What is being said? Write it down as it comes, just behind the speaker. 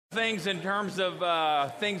Things in terms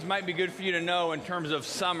of things might be good for you to know in terms of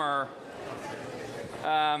summer.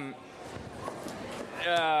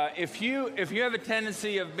 If you have a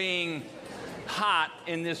tendency of being hot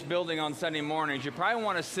in this building on Sunday mornings, you probably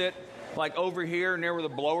want to sit like over here near where the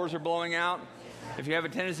blowers are blowing out. If you have a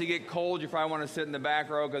tendency to get cold, you probably want to sit in the back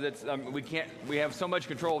row because it's we have so much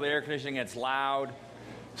control of the air conditioning, it's loud.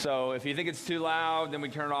 So if you think it's too loud, then we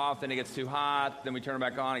turn it off, then it gets too hot, then we turn it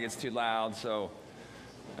back on, it gets too loud. So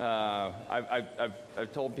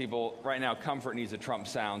I've told people right now comfort needs a Trump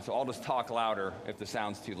sound, so I'll just talk louder if the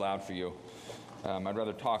sound's too loud for you. I'd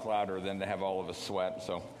rather talk louder than to have all of us sweat.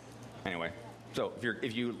 So anyway, so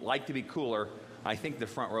if you like to be cooler, I think the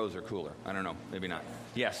front rows are cooler. I don't know, maybe not.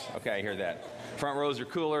 Yes, okay, I hear that. Front rows are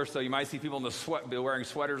cooler, so you might see people in the wearing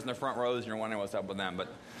sweaters in the front rows, and you're wondering what's up with them, but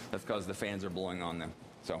that's because the fans are blowing on them.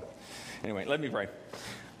 So anyway, let me pray.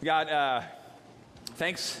 God,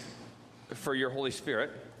 thanks for your Holy Spirit.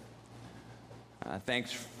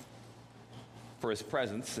 Thanks for his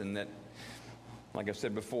presence, and that, like I've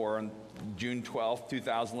said before, on June 12th,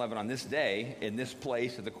 2011, on this day, in this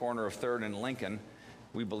place at the corner of 3rd and Lincoln,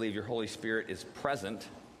 we believe your Holy Spirit is present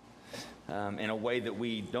in a way that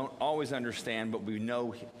we don't always understand, but we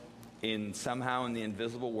know somehow in the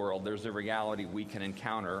invisible world, there's a reality we can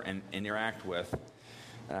encounter and interact with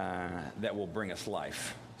that will bring us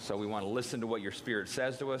life. So we want to listen to what your Spirit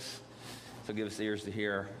says to us. So give us ears to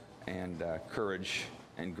hear and courage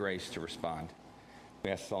and grace to respond. We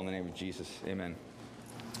ask this all in the name of Jesus. Amen.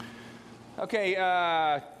 Okay,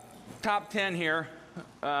 top 10 here.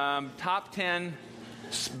 Top 10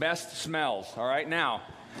 best smells. All right, now,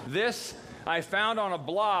 this I found on a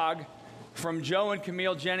blog from Joe and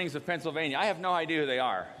Camille Jennings of Pennsylvania. I have no idea who they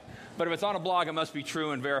are, but if it's on a blog, it must be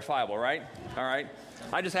true and verifiable, right? All right.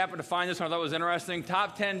 I just happened to find this one. I thought it was interesting.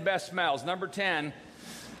 Top 10 best smells. Number 10,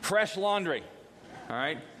 fresh laundry. All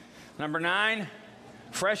right. Number 9,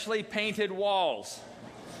 freshly painted walls.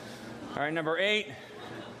 All right. Number 8,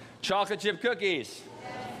 chocolate chip cookies.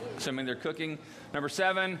 Assuming they're cooking. Number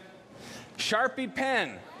 7, Sharpie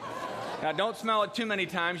pen. Now, don't smell it too many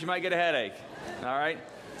times. You might get a headache. All right.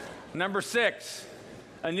 Number 6,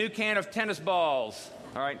 a new can of tennis balls.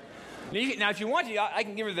 All right. Now, if you want to, I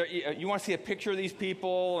can give you you want to see a picture of these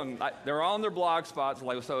people, and they're all on their blog spots.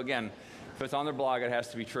 So again, if it's on their blog, it has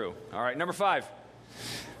to be true. All right. Number 5,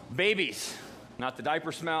 babies. Not the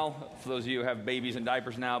diaper smell, for those of you who have babies in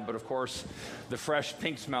diapers now, but of course, the fresh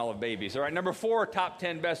pink smell of babies. All right. Number 4, top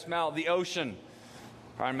 10 best smell, the ocean.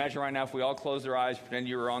 All right, imagine right now if we all closed our eyes, pretend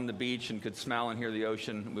you were on the beach and could smell and hear the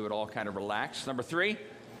ocean, we would all kind of relax. Number 3,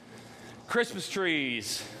 Christmas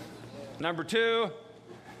trees. Number 2,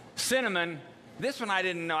 cinnamon. This one I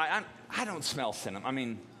didn't know. I don't smell cinnamon. I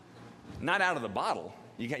mean, not out of the bottle.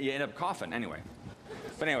 You end up coughing anyway.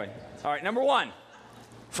 But anyway, all right, number 1,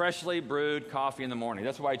 freshly brewed coffee in the morning.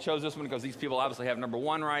 That's why I chose this one, because these people obviously have number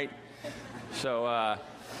 1 right. So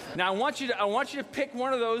now I want you to pick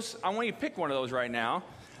one of those. I want you to pick one of those right now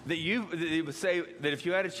that you would say that if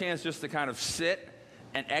you had a chance just to kind of sit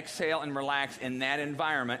and exhale and relax in that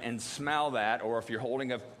environment and smell that, or if you're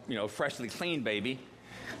holding a freshly clean baby,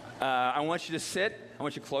 I want you to sit. I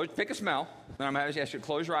want you to pick a smell. Then I'm going to ask you to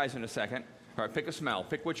close your eyes in a second. All right, pick a smell.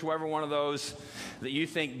 Pick whichever one of those that you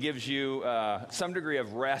think gives you some degree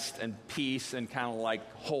of rest and peace and kind of like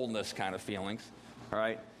wholeness kind of feelings. All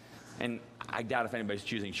right? And I doubt if anybody's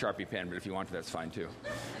choosing Sharpie pen, but if you want to, that's fine too.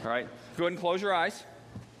 All right? Go ahead and close your eyes.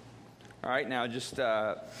 All right, now just,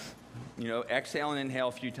 exhale and inhale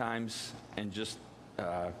a few times and just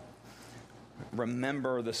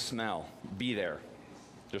remember the smell. Be there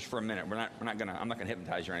just for a minute. I'm not gonna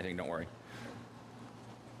hypnotize you or anything, don't worry.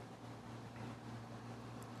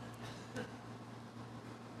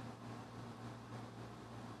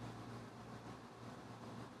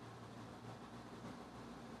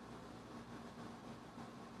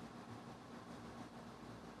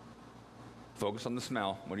 Focus on the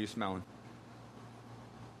smell. What are you smelling?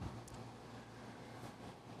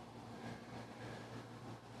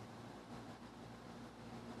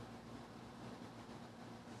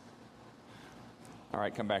 All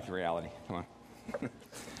right, come back to reality. Come on.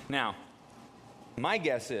 Now, my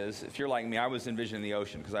guess is, if you're like me, I was envisioning the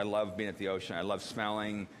ocean because I love being at the ocean. I love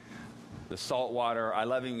smelling the salt water. I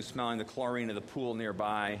love even smelling the chlorine of the pool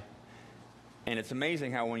nearby. And it's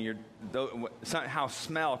amazing how how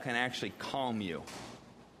smell can actually calm you.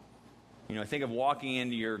 Think of walking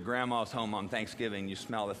into your grandma's home on Thanksgiving. You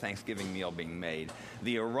smell the Thanksgiving meal being made.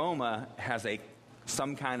 The aroma has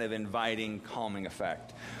some kind of inviting, calming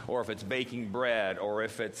effect. Or if it's baking bread, or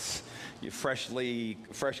if it's fresh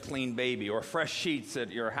clean baby, or fresh sheets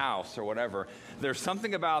at your house, or whatever. There's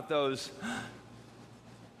something about those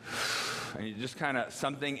and you just kind of,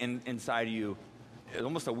 something inside of you,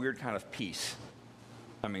 almost a weird kind of peace.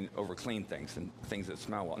 I mean, over clean things and things that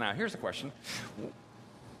smell well. Now, here's the question.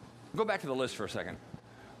 Go back to the list for a second.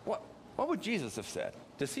 What would Jesus have said?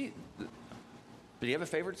 Did he have a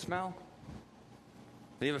favorite smell?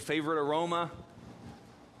 Did he have a favorite aroma?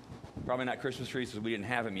 Probably not Christmas trees, because we didn't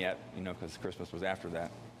have them yet, because Christmas was after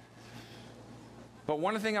that. But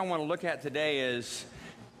one thing I want to look at today is,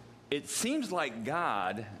 it seems like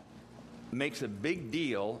God makes a big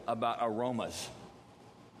deal about aromas.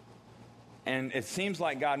 And it seems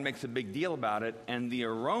like God makes a big deal about it, and the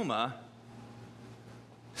aroma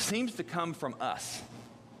seems to come from us.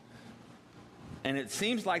 And it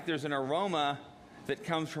seems like there's an aroma that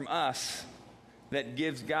comes from us that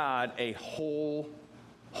gives God a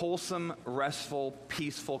wholesome, restful,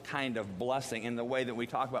 peaceful kind of blessing in the way that we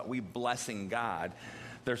talk about we blessing God.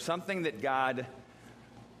 There's something that God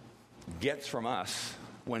gets from us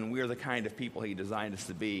when we're the kind of people he designed us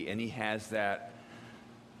to be, and he has that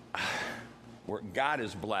where God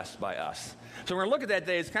is blessed by us. So we're going to look at that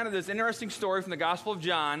today. It's kind of this interesting story from the Gospel of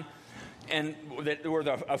John, and where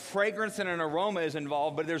a fragrance and an aroma is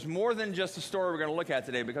involved, but there's more than just a story we're going to look at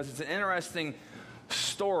today, because it's an interesting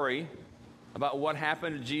story about what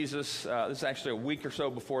happened to Jesus. This is actually a week or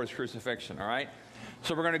so before his crucifixion, all right?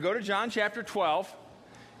 So we're going to go to John chapter 12.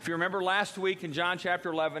 If you remember last week in John chapter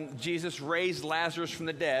 11, Jesus raised Lazarus from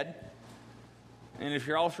the dead. And if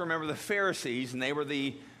you also remember the Pharisees, and they were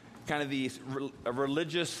the kind of the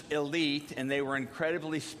religious elite, and they were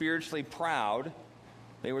incredibly spiritually proud.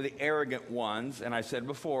 They were the arrogant ones. And I said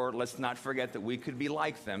before, let's not forget that we could be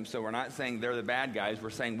like them. So we're not saying they're the bad guys.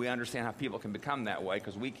 We're saying we understand how people can become that way,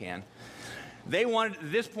 because we can. They wanted,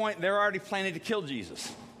 at this point, they're already planning to kill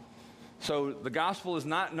Jesus. So the gospel is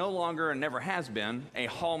no longer, and never has been, a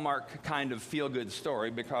hallmark kind of feel-good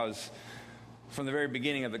story, because from the very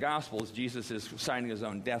beginning of the Gospels, Jesus is signing his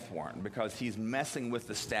own death warrant because he's messing with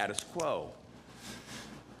the status quo.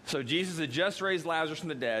 So Jesus had just raised Lazarus from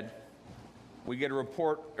the dead. We get a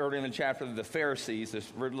report early in the chapter that the Pharisees, the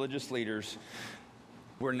religious leaders,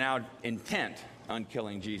 were now intent on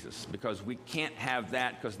killing Jesus, because we can't have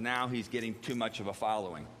that, because now he's getting too much of a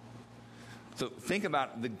following. So think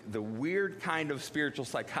about the weird kind of spiritual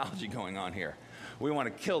psychology going on here. We want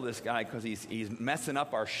to kill this guy because he's messing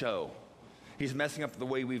up our show. He's messing up the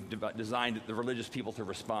way we've designed the religious people to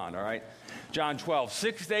respond, all right? John 12,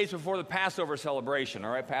 6 days before the Passover celebration,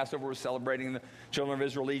 all right? Passover was celebrating the children of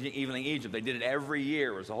Israel leaving Egypt. They did it every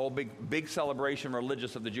year. It was a whole big celebration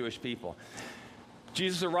religious of the Jewish people.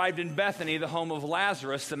 Jesus arrived in Bethany, the home of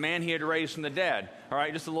Lazarus, the man he had raised from the dead. All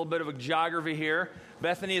right, just a little bit of a geography here.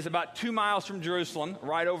 Bethany is about 2 miles from Jerusalem,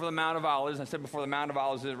 right over the Mount of Olives. I said before, the Mount of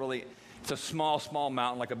Olives it's a small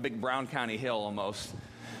mountain, like a big Brown County hill almost.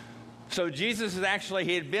 So Jesus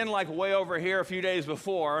he had been like way over here a few days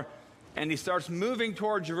before, and he starts moving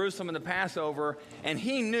toward Jerusalem in the Passover, and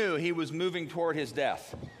he knew he was moving toward his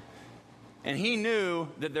death. And he knew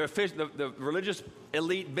that the religious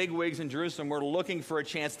elite bigwigs in Jerusalem were looking for a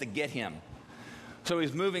chance to get him. So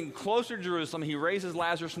he's moving closer to Jerusalem. He raises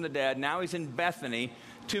Lazarus from the dead. Now he's in Bethany,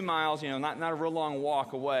 2 miles, not a real long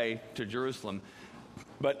walk away to Jerusalem.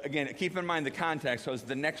 But again, keep in mind the context, because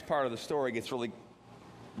the next part of the story gets really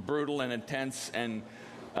brutal and intense, and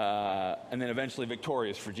then eventually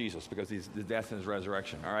victorious for Jesus, because he's the death and his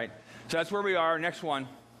resurrection, all right? So that's where we are. Next one.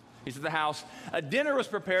 He's at the house. A dinner was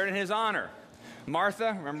prepared in his honor.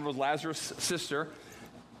 Martha, remember, was Lazarus' sister.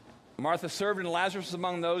 Martha served, and Lazarus was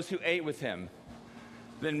among those who ate with him.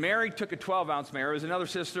 Then Mary took a 12-ounce, Mary was another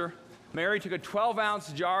sister. Mary took a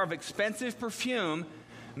 12-ounce jar of expensive perfume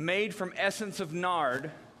made from essence of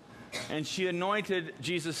nard, and she anointed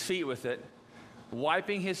Jesus' feet with it,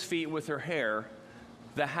 wiping his feet with her hair.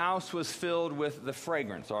 The house was filled with the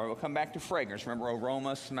fragrance. All right, we'll come back to fragrance. Remember,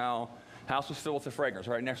 aroma, smell. House was filled with the fragrance.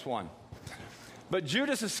 All right, next one. But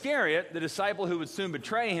Judas Iscariot, the disciple who would soon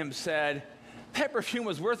betray him, said, "That perfume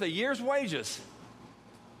was worth a year's wages.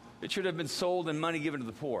 It should have been sold and money given to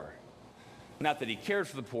the poor." Not that he cared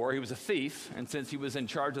for the poor. He was a thief, and since he was in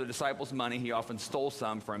charge of the disciples' money, he often stole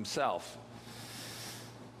some for himself.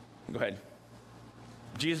 Go ahead.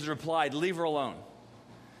 Jesus replied, "Leave her alone.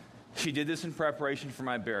 She did this in preparation for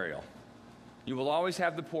my burial. You will always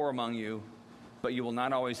have the poor among you, but you will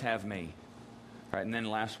not always have me." All right, and then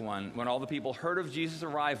last one. When all the people heard of Jesus'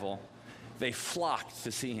 arrival, they flocked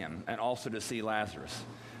to see him and also to see Lazarus,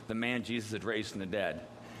 the man Jesus had raised from the dead.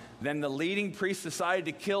 Then the leading priests decided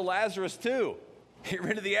to kill Lazarus too. Get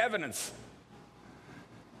rid of the evidence.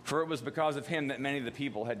 For it was because of him that many of the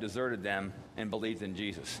people had deserted them and believed in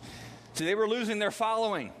Jesus. See, they were losing their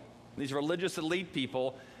following, these religious elite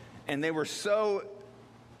people, and they were so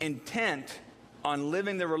intent on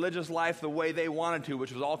living the religious life the way they wanted to,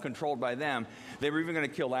 which was all controlled by them, they were even going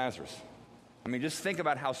to kill Lazarus. I mean, just think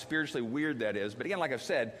about how spiritually weird that is. But again, like I've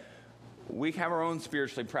said, we have our own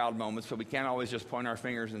spiritually proud moments, so we can't always just point our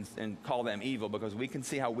fingers and call them evil, because we can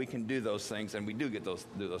see how we can do those things, and we do do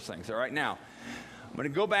those things. All right, now, I'm going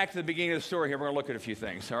to go back to the beginning of the story here. We're going to look at a few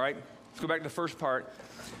things, all right? Let's go back to the first part.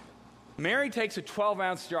 Mary takes a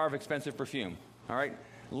 12-ounce jar of expensive perfume, all right?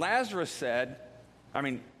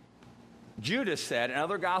 Judas said, and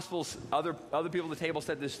other gospels, other people at the table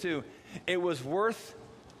said this too, it was worth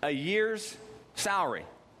a year's salary.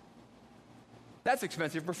 That's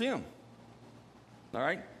expensive perfume. All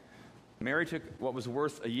right? Mary took what was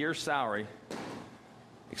worth a year's salary,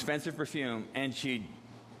 expensive perfume, and she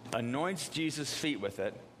anoints Jesus' feet with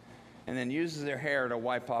it, and then uses her hair to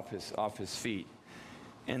wipe off his feet.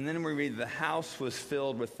 And then we read the house was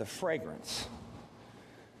filled with the fragrance.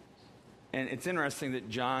 And it's interesting that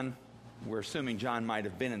John, we're assuming John might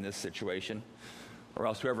have been in this situation, or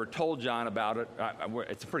else whoever told John about it,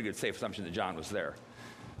 it's a pretty good safe assumption that John was there,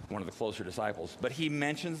 one of the closer disciples. But he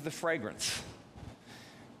mentions the fragrance.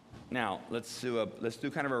 Now, let's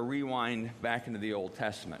do kind of a rewind back into the Old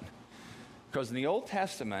Testament. Because in the Old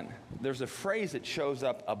Testament, there's a phrase that shows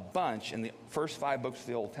up a bunch in the first 5 books of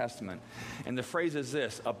the Old Testament. And the phrase is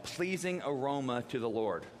this: a pleasing aroma to the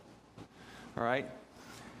Lord. All right?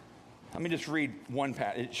 Let me just read one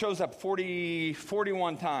passage. It shows up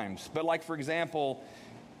 41 times. But like, for example,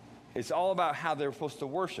 it's all about how they're supposed to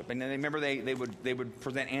worship. And then remember, they would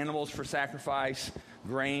present animals for sacrifice,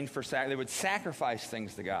 grain for sacrifice. They would sacrifice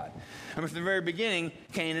things to God. I mean, from the very beginning,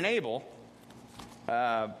 Cain and Abel,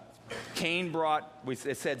 Cain brought,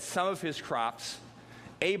 it said, some of his crops.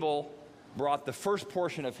 Abel brought the first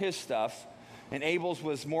portion of his stuff. And Abel's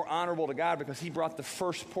was more honorable to God because he brought the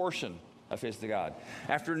first portion of his to God.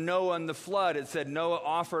 After Noah and the flood, it said Noah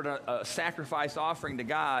offered a sacrifice offering to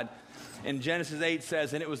God. And Genesis 8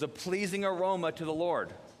 says, and it was a pleasing aroma to the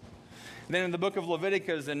Lord. And then in the book of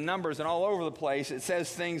Leviticus and Numbers and all over the place, it says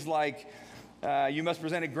things like, you must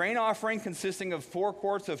present a grain offering consisting of 4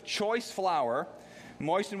 quarts of choice flour,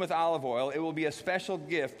 moistened with olive oil. It will be a special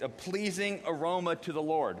gift, a pleasing aroma to the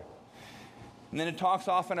Lord. And then it talks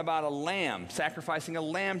often about a lamb, sacrificing a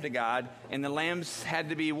lamb to God, and the lambs had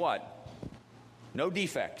to be what? No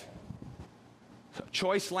defect. So,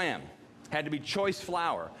 choice lamb. Had to be choice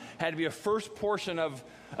flour. Had to be a first portion of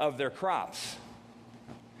their crops.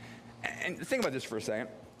 And think about this for a second.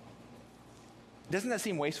 Doesn't that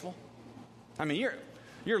seem wasteful? I mean,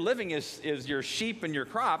 your living is your sheep and your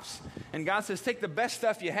crops, and God says, take the best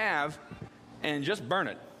stuff you have and just burn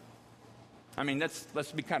it. I mean,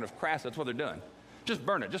 let's be kind of crass. That's what they're doing. Just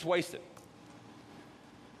burn it. Just waste it.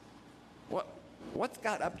 What's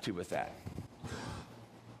God up to with that?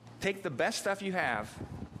 Take the best stuff you have,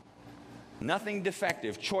 nothing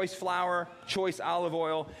defective, choice flour, choice olive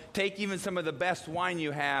oil, take even some of the best wine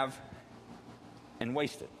you have and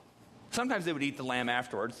waste it. Sometimes they would eat the lamb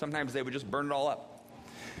afterwards. Sometimes they would just burn it all up.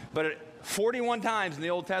 But 41 times in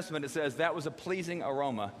the Old Testament it says that was a pleasing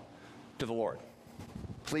aroma to the Lord.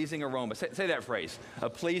 Pleasing aroma. Say that phrase. A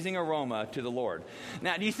pleasing aroma to the Lord.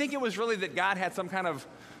 Now, do you think it was really that God had some kind of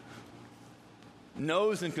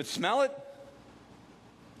nose and could smell it?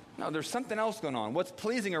 No, there's something else going on. What's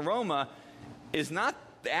pleasing aroma is not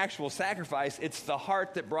the actual sacrifice, it's the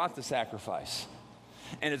heart that brought the sacrifice.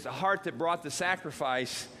 And it's the heart that brought the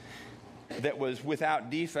sacrifice that was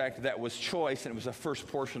without defect, that was choice, and it was the first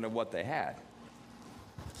portion of what they had.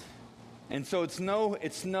 And so it's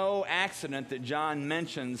no accident that John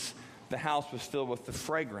mentions the house was filled with the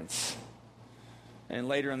fragrance. And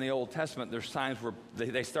later in the Old Testament, there's times where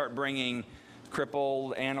they start bringing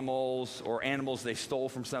crippled animals, or animals they stole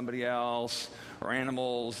from somebody else, or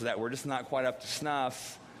animals that were just not quite up to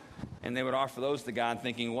snuff, and they would offer those to God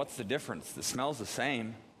thinking, what's the difference? It smells the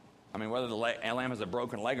same. I mean, whether the lamb has a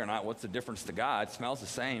broken leg or not, what's the difference to God? It smells the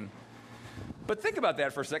same. But think about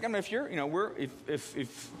that for a second. I mean, if you're,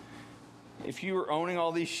 if you were owning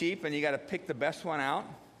all these sheep and you got to pick the best one out,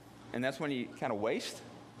 and that's when you kind of waste,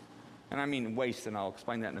 and I mean waste, and I'll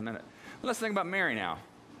explain that in a minute. But let's think about Mary now.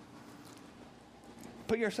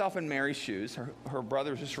 Put yourself in Mary's shoes. Her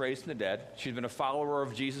brother was just raised from the dead. She's been a follower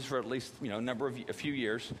of Jesus for at least, a few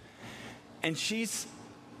years. And she's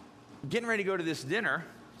getting ready to go to this dinner.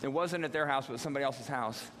 It wasn't at their house, but somebody else's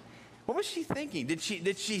house. What was she thinking? Did she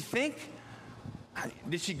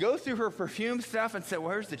go through her perfume stuff and say,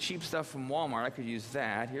 well, here's the cheap stuff from Walmart. I could use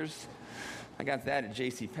that. I got that at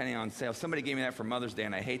JCPenney on sale. Somebody gave me that for Mother's Day,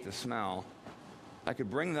 and I hate the smell. I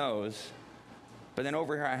could bring those. But then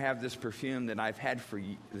over here I have this perfume that I've had for,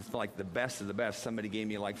 it's like the best of the best. Somebody gave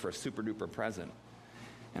me like for a super duper present.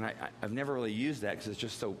 And I've never really used that because it's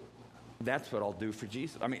just so, that's what I'll do for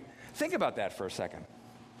Jesus. I mean, think about that for a second.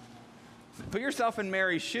 Put yourself in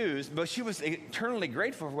Mary's shoes, but she was eternally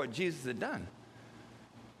grateful for what Jesus had done.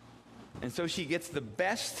 And so she gets the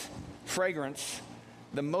best fragrance,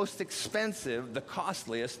 the most expensive, the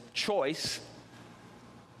costliest choice,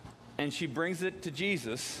 and she brings it to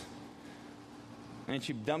Jesus, and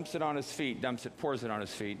she dumps it on his feet, pours it on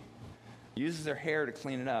his feet, uses her hair to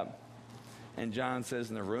clean it up. And John says,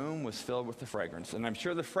 and the room was filled with the fragrance. And I'm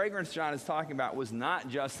sure the fragrance John is talking about was not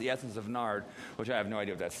just the essence of nard, which I have no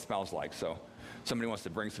idea what that smells like. So somebody wants to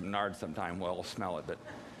bring some nard sometime, well, we'll smell it.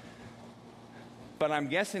 But I'm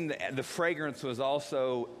guessing the fragrance was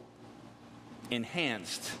also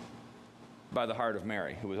enhanced by the heart of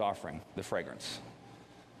Mary, who was offering the fragrance.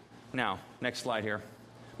 Now, next slide here.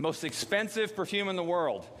 Most expensive perfume in the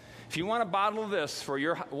world. If you want a bottle of this for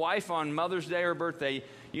your wife on Mother's Day or birthday,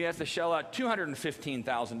 you have to shell out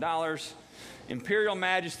 $215,000. Imperial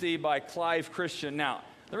Majesty by Clive Christian. Now,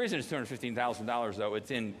 the reason it's $215,000, though, it's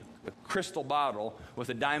in a crystal bottle with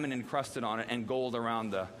a diamond encrusted on it and gold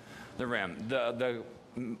around the rim. The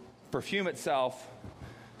perfume itself,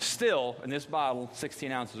 still, in this bottle,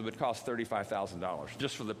 16 ounces, would cost $35,000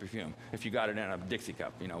 just for the perfume, if you got it in a Dixie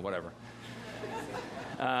cup, whatever.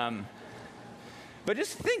 But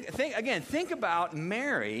just think about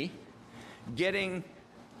Mary getting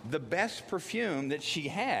the best perfume that she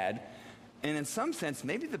had, and in some sense,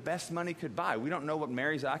 maybe the best money could buy. We don't know what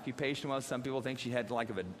Mary's occupation was. Some people think she had like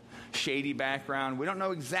a shady background. We don't know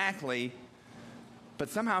exactly, but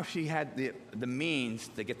somehow she had the means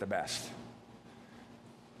to get the best.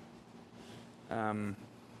 And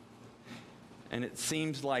it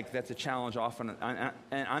seems like that's a challenge often. And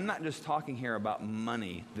I'm not just talking here about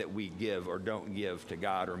money that we give or don't give to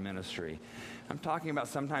God or ministry. I'm talking about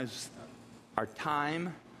sometimes our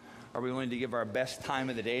time. Are we willing to give our best time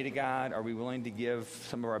of the day to God? Are we willing to give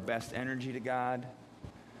some of our best energy to God?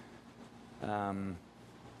 I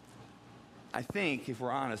think, if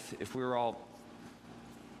we're honest, if we were all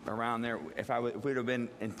around there, if we'd have been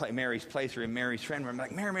in Mary's place or in Mary's friend room,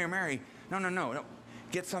 like, Mary, no.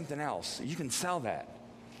 Get something else. You can sell that.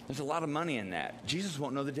 There's a lot of money in that. Jesus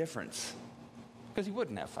won't know the difference. Because he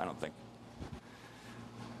wouldn't have, I don't think.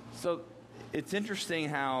 So it's interesting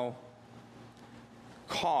how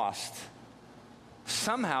cost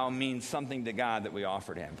somehow means something to God that we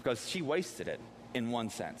offered him. Because she wasted it in one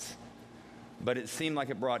sense. But it seemed like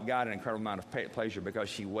it brought God an incredible amount of pleasure because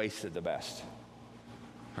she wasted the best.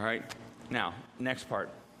 All right? Now, next part.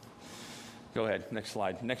 Go ahead, next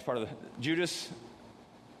slide. Next part of Judas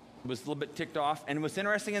was a little bit ticked off. And what's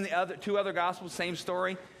interesting in the two other Gospels, same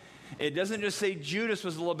story. It doesn't just say Judas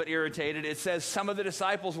was a little bit irritated. It says some of the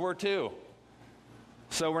disciples were too.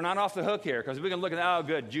 So we're not off the hook here because we can look at,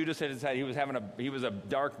 good, Judas he was a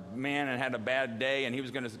dark man and had a bad day and he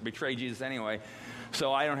was going to betray Jesus anyway.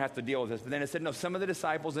 So I don't have to deal with this. But then it said, no, some of the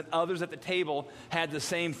disciples and others at the table had the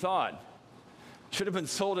same thought. Should have been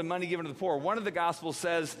sold and money given to the poor. One of the Gospels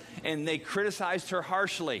says, and they criticized her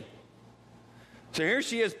harshly. So here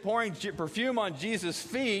she is pouring perfume on Jesus'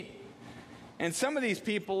 feet, and some of these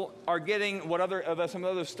people are getting what some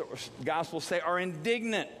other Gospels say are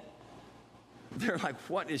indignant. They're like,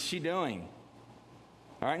 what is she doing?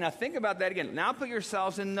 All right, now think about that again. Now put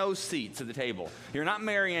yourselves in those seats at the table. You're not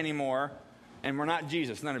Mary anymore, and we're not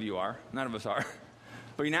Jesus. None of you are. None of us are.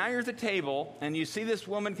 But now you're at the table, and you see this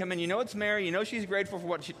woman come in. You know it's Mary. You know she's grateful for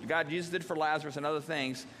what Jesus did for Lazarus and other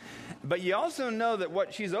things. But you also know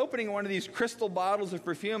that she's opening one of these crystal bottles of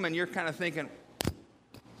perfume, and you're kind of thinking,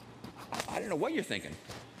 I don't know what you're thinking.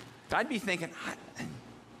 I'd be thinking,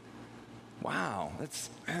 wow, that's...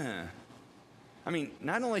 I mean,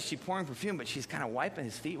 not only is she pouring perfume, but she's kind of wiping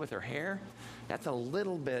his feet with her hair. That's a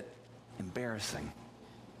little bit embarrassing.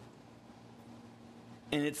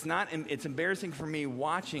 And it's embarrassing for me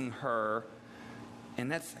watching her,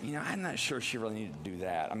 and that's, I'm not sure she really needed to do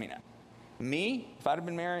that. I mean, me, if I'd have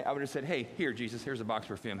been Mary, I would have said, hey, here, Jesus, here's a box of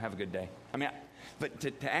perfume, have a good day. I mean, but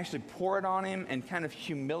to actually pour it on him and kind of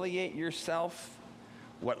humiliate yourself,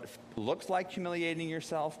 what looks like humiliating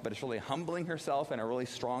yourself, but it's really humbling herself in a really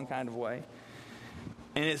strong kind of way.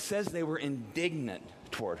 And it says they were indignant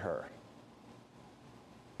toward her.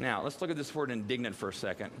 Now, let's look at this word indignant for a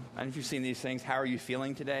second. I don't know if you've seen these things. How are you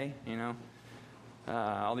feeling today?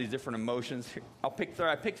 All these different emotions. I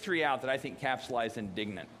picked three out that I think capsulize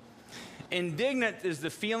indignant. Indignant is the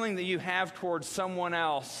feeling that you have towards someone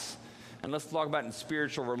else, and let's talk about it in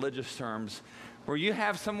spiritual, religious terms, where you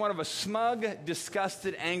have somewhat of a smug,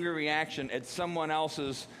 disgusted, angry reaction at someone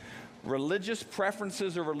else's religious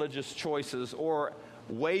preferences or religious choices or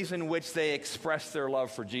ways in which they express their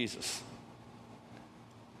love for Jesus.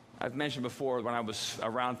 I've mentioned before when I was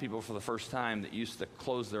around people for the first time that used to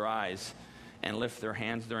close their eyes and lift their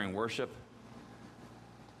hands during worship.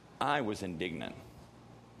 I was indignant.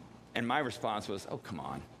 And my response was, oh, come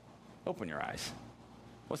on. Open your eyes.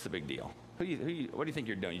 What's the big deal? What do you think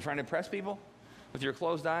you're doing? You trying to impress people with your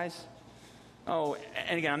closed eyes? Oh,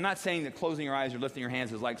 and again, I'm not saying that closing your eyes or lifting your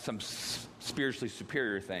hands is like some spiritually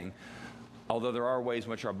superior thing, although there are ways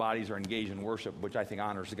in which our bodies are engaged in worship, which I think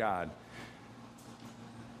honors God.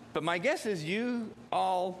 But my guess is you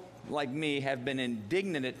all, like me, have been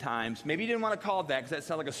indignant at times. Maybe you didn't want to call it that because that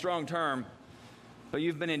sounds like a strong term, but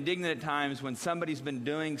you've been indignant at times when somebody's been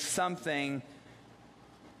doing something,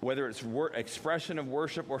 whether it's expression of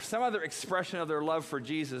worship or some other expression of their love for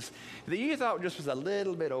Jesus, that you thought just was a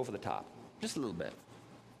little bit over the top, just a little bit.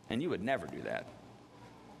 And you would never do that.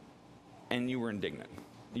 And you were indignant.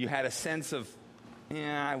 You had a sense of,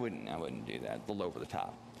 I wouldn't do that, a little over the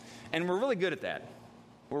top. And we're really good at that.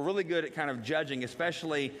 We're really good at kind of judging,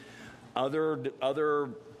 especially other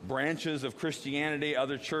branches of Christianity,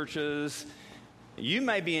 other churches. You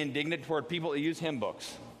may be indignant toward people that use hymn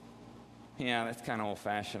books. Yeah, that's kind of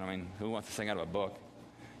old-fashioned. I mean, who wants to sing out of a book?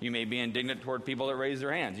 You may be indignant toward people that raise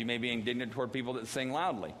their hands. You may be indignant toward people that sing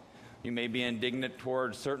loudly. You may be indignant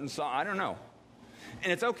toward certain songs. I don't know.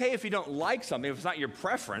 And it's okay if you don't like something, if it's not your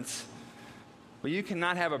preference. But you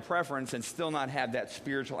cannot have a preference and still not have that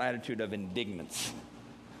spiritual attitude of indignance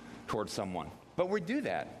towards someone. But we do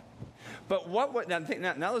that. But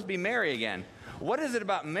now let's be Mary again. What is it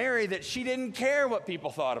about Mary that she didn't care what people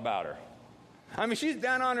thought about her? I mean, she's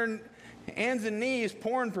down on her hands and knees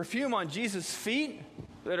pouring perfume on Jesus' feet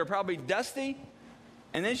that are probably dusty,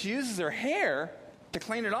 and then she uses her hair to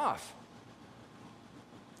clean it off.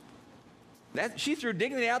 She threw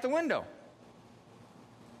dignity out the window.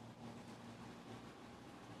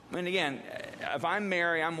 And again, if I'm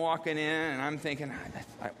Mary, I'm walking in and I'm thinking,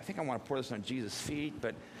 I think I want to pour this on Jesus' feet,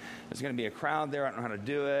 but there's going to be a crowd there. I don't know how to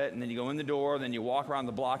do it. And then you go in the door, then you walk around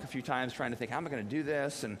the block a few times trying to think, how am I going to do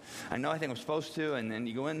this? And I think I'm supposed to. And then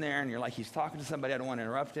you go in there and you're like, he's talking to somebody. I don't want to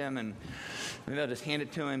interrupt him. And maybe I'll just hand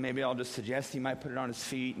it to him. Maybe I'll just suggest he might put it on his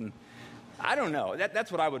feet. And I don't know.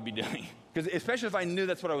 That's what I would be doing. Because especially if I knew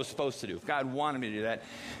that's what I was supposed to do. If God wanted me to do that.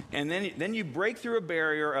 And then you break through a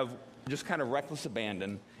barrier of just kind of reckless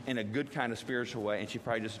abandon in a good kind of spiritual way. And she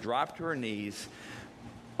probably just dropped to her knees,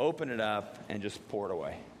 opened it up, and just poured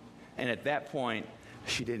away. And at that point,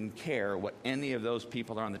 she didn't care what any of those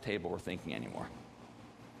people around the table were thinking anymore.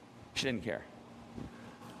 She didn't care.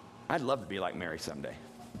 I'd love to be like Mary someday.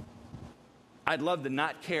 I'd love to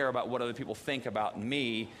not care about what other people think about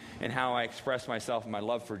me and how I express myself and my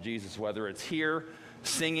love for Jesus, whether it's here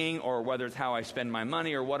singing or whether it's how I spend my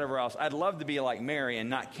money or whatever else. I'd love to be like Mary and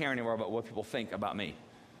not care anymore about what people think about me,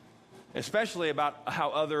 especially about how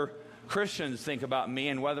other Christians think about me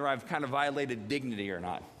and whether I've kind of violated dignity or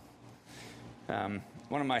not.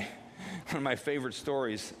 One of my favorite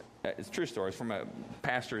stories, it's true stories, from a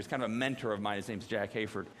pastor. He's kind of a mentor of mine. His name's Jack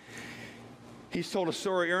Hayford. He's told a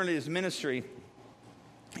story early in his ministry.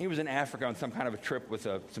 He was in Africa on some kind of a trip with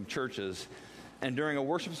some churches. And during a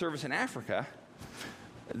worship service in Africa,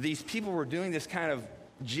 these people were doing this kind of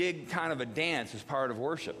jig, kind of a dance as part of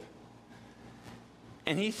worship.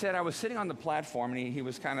 And he said, I was sitting on the platform, and he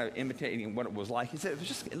was kind of imitating what it was like. He said,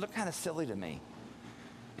 it looked kind of silly to me.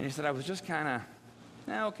 And he said, I was just kind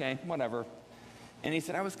of, okay, whatever. And he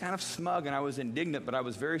said, I was kind of smug and I was indignant, but I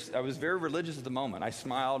was very religious at the moment. I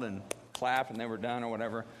smiled and clapped and they were done or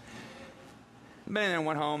whatever. But then I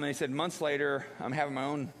went home, and he said, months later, I'm having my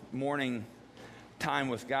own morning time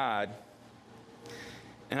with God.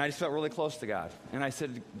 And I just felt really close to God. And I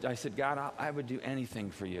said, God, I would do anything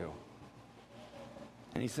for you.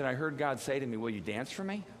 And he said, I heard God say to me, will you dance for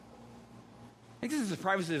me? I think this is the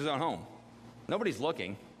privacy of his own home. Nobody's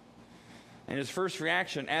looking. And his first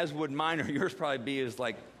reaction, as would mine or yours probably be, is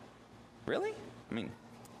like, really? I mean,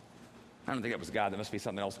 I don't think that was God. There must be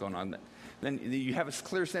something else going on. Then you have a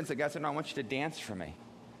clear sense that God said, no, I want you to dance for me.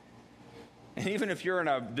 And even if you're in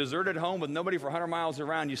a deserted home with nobody for 100 miles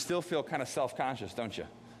around, you still feel kind of self-conscious, don't you?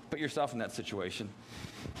 Put yourself in that situation.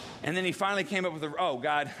 And then he finally came up with, oh,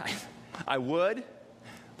 God, I would,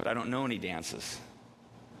 but I don't know any dances.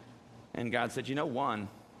 And God said, one.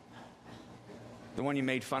 The one you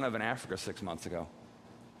made fun of in Africa 6 months ago.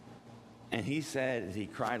 And he said he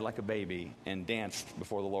cried like a baby and danced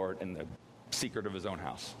before the Lord in the secret of his own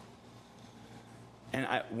house. And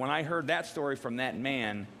when I heard that story from that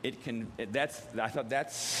man, I thought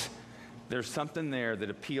there's something there that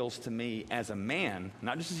appeals to me as a man,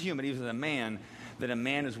 not just as a human, even as a man, that a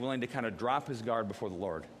man is willing to kind of drop his guard before the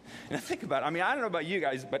Lord. And I think about it. I mean, I don't know about you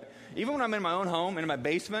guys, but even when I'm in my own home, in my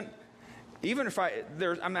basement, Even if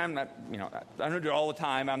I'm not, I don't do it all the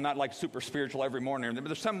time. I'm not like super spiritual every morning. But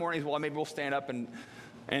there's some mornings, maybe we'll stand up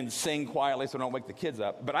and sing quietly so I don't wake the kids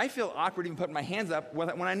up. But I feel awkward even putting my hands up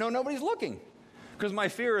when I know nobody's looking. Because my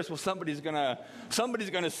fear is, somebody's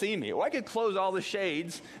gonna see me. Well, I could close all the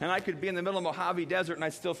shades and I could be in the middle of Mojave Desert and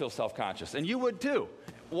I'd still feel self-conscious. And you would too.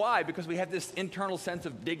 Why? Because we have this internal sense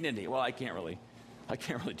of dignity. Well, I can't really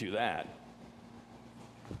do that.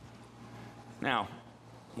 Now,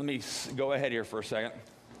 let me go ahead here for a second.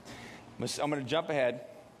 I'm going to jump ahead.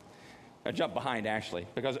 Jump behind, actually,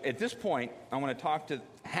 because at this point, I want to talk to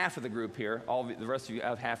half of the group here. The rest of you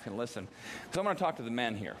out half can listen. So I'm going to talk to the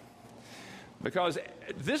men here. Because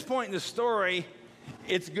at this point in the story,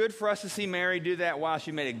 it's good for us to see Mary do that while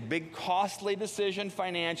she made a big, costly decision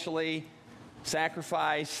financially,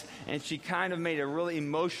 sacrifice, and she kind of made a really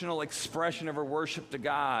emotional expression of her worship to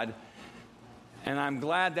God. And I'm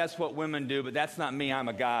glad that's what women do, but that's not me. I'm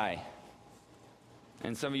a guy.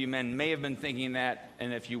 And some of you men may have been thinking that,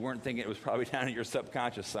 and if you weren't thinking, it was probably down in your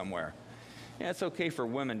subconscious somewhere. Yeah, it's okay for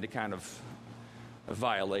women to kind of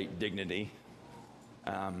violate dignity.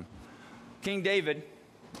 King David,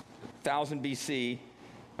 1000 BC.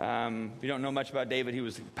 If you don't know much about David, he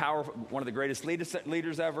was one of the greatest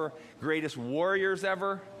leaders ever, greatest warriors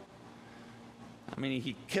ever. I mean,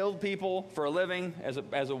 he killed people for a living as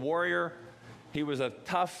a warrior. He was a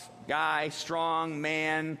tough guy, strong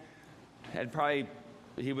man.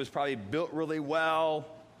 He was probably built really well.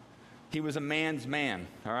 He was a man's man,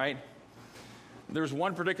 all right? There's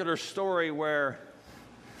one particular story where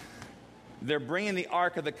they're bringing the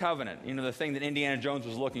Ark of the Covenant, the thing that Indiana Jones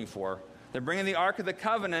was looking for. They're bringing the Ark of the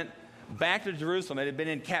Covenant back to Jerusalem. It had been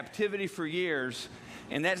in captivity for years,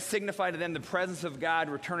 and that signified to them the presence of God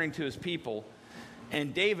returning to his people.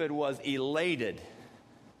 And David was elated,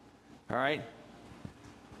 all right?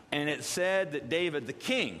 And it said that David, the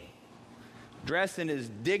king, dressed in his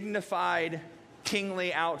dignified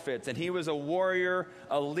kingly outfits, and he was a warrior,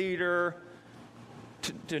 a leader,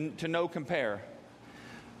 to no compare.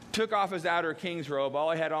 Took off his outer king's robe.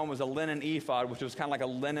 All he had on was a linen ephod, which was kind of like a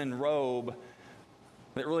linen robe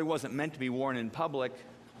that really wasn't meant to be worn in public.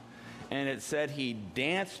 And it said he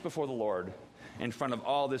danced before the Lord in front of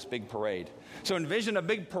all this big parade. So envision a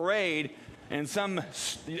big parade and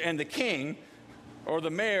the king or the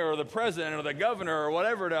mayor or the president or the governor or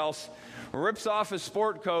whatever else rips off his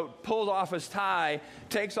sport coat, pulls off his tie,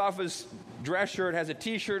 takes off his dress shirt, has a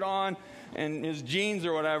t-shirt on and his jeans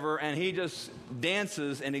or whatever, and he just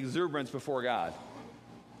dances in exuberance before God.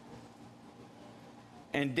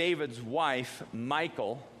 And David's wife,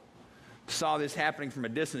 Michal, saw this happening from a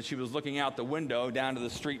distance. She was looking out the window down to the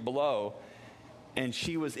street below, and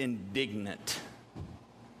she was indignant.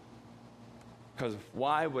 Because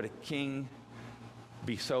why would a king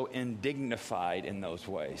be so indignified in those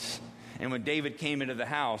ways? And when David came into the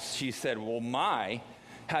house, she said, well,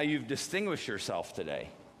 how you've distinguished yourself today.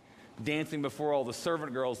 Dancing before all the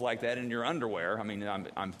servant girls like that in your underwear. I mean,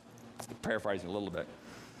 I'm paraphrasing a little bit.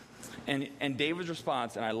 And David's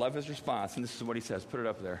response, and I love his response, and this is what he says, put it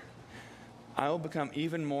up there. I will become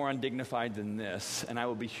even more undignified than this, and I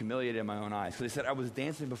will be humiliated in my own eyes. So he said, I was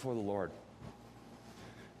dancing before the Lord.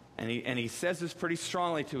 And he says this pretty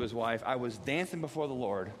strongly to his wife, I was dancing before the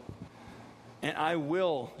Lord, and I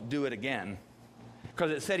will do it again.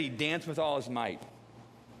 Because it said he danced with all his might.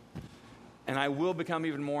 And I will become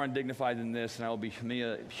even more undignified than this, and I will be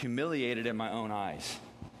humiliated in my own eyes.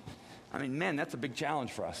 I mean, man, that's a big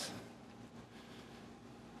challenge for us.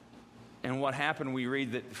 And what happened, we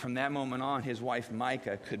read that from that moment on, his wife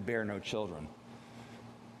Micah could bear no children.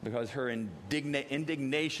 Because her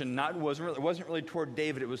indignation wasn't really toward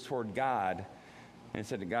David, it was toward God. And it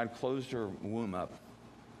said that God closed her womb up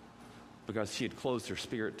because she had closed her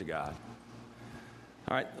spirit to God.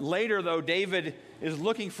 All right. Later, though, David is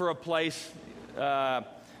looking for a place,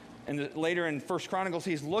 later in 1 Chronicles,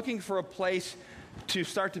 he's looking for a place to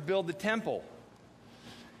start to build the temple.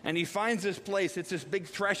 And he finds this place. It's this big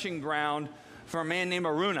threshing ground for a man named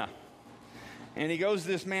Aruna. And he goes to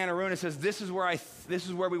this man, Aruna, and says, this is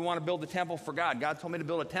where we want to build the temple for God. God told me to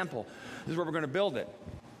build a temple. This is where we're going to build it.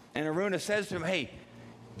 And Aruna says to him, hey,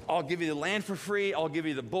 I'll give you the land for free. I'll give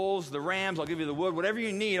you the bulls, the rams. I'll give you the wood. Whatever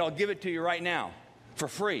you need, I'll give it to you right now for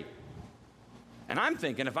free. And I'm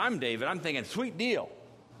thinking, if I'm David, I'm thinking, sweet deal.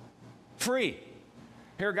 Free.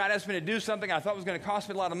 Here, God asked me to do something I thought was going to cost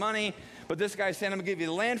me a lot of money, but this guy's saying, I'm going to give you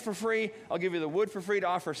the land for free. I'll give you the wood for free to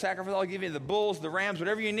offer sacrifice. I'll give you the bulls, the rams,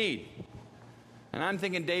 whatever you need. And I'm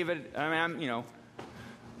thinking David, I'm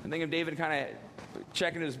thinking of David kind of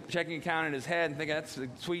checking his checking account in his head and thinking, that's a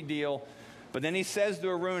sweet deal. But then he says to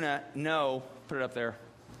Aruna, no, put it up there.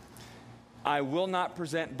 I will not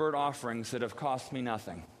present burnt offerings that have cost me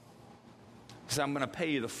nothing. So I'm going to pay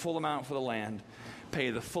you the full amount for the land, pay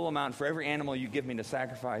you the full amount for every animal you give me to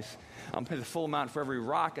sacrifice. I'll pay the full amount for every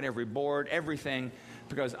rock and every board, everything,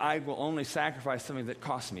 because I will only sacrifice something that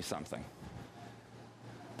costs me something.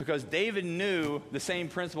 Because David knew the same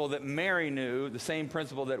principle that Mary knew, the same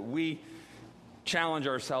principle that we challenge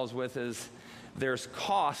ourselves with, is there's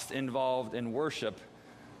cost involved in worship.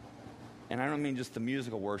 And I don't mean just the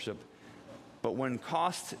musical worship, but when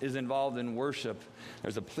cost is involved in worship,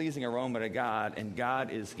 there's a pleasing aroma to God, and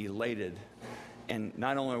God is elated. And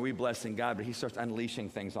not only are we blessing God, but he starts unleashing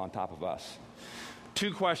things on top of us.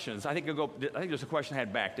 2 questions. I think there's a question I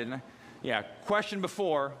had back, didn't I? Yeah. Question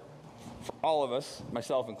before, for all of us,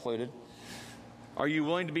 myself included. Are you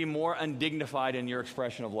willing to be more undignified in your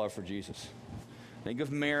expression of love for Jesus? Think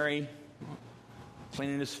of Mary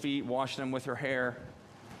cleaning his feet, washing them with her hair.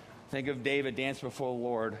 Think of David dancing before the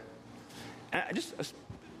Lord. And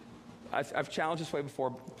I've challenged this way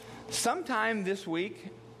before. Sometime this week,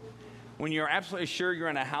 when you're absolutely sure you're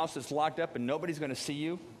in a house that's locked up and nobody's going to see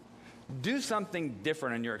you, do something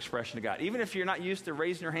different in your expression to God. Even if you're not used to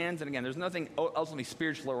raising your hands, and again, there's nothing ultimately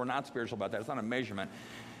spiritual or not spiritual about that. It's not a measurement.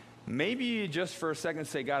 Maybe you just for a second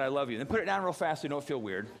say, God, I love you. Then put it down real fast so you don't feel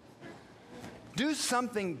weird. Do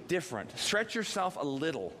something different. Stretch yourself a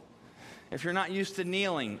little. If you're not used to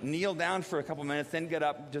kneeling, kneel down for a couple minutes, then get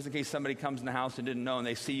up just in case somebody comes in the house and didn't know and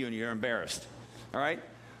they see you and you're embarrassed. All right?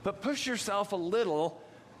 But push yourself a little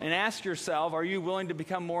and ask yourself, are you willing to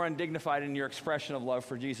become more undignified in your expression of love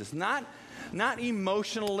for Jesus? Not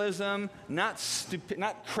emotionalism,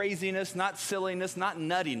 not craziness, not silliness, not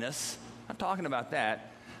nuttiness. I'm not talking about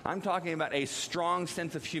that. I'm talking about a strong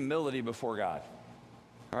sense of humility before God.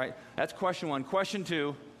 All right? That's question 1. Question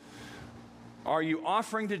 2, are you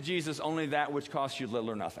offering to Jesus only that which costs you little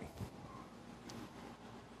or nothing?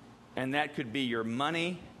 And that could be your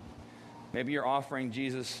money. Maybe you're offering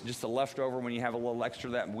Jesus just a leftover when you have a little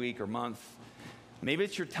extra that week or month. Maybe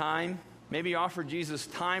it's your time. Maybe you offer Jesus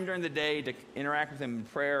time during the day to interact with him in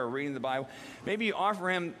prayer or reading the Bible. Maybe you offer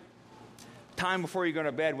him time before you go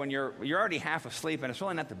to bed when you're already half asleep and it's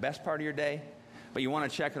really not the best part of your day, but you want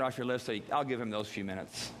to check it off your list, so I'll give him those few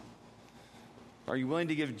minutes. Are you willing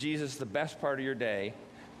to give Jesus the best part of your day,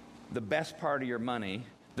 the best part of your money,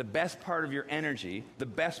 the best part of your energy, the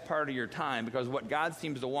best part of your time? Because what God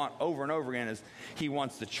seems to want over and over again is he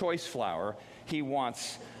wants the choice flower, he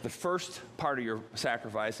wants the first part of your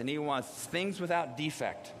sacrifice, and he wants things without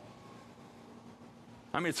defect.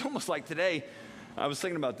 I mean, it's almost like today, I was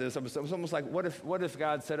thinking about this, it was almost like, what if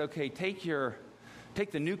God said, okay, take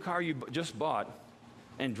the new car you just bought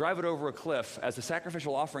and drive it over a cliff as a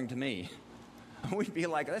sacrificial offering to me? We'd be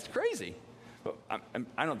like, that's crazy. But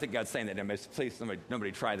I don't think God's saying that. Please,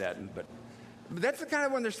 nobody try that. But that's the kind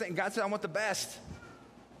of one they're saying. God said, I want the best.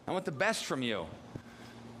 I want the best from you.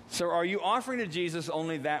 So are you offering to Jesus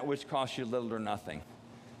only that which costs you little or nothing?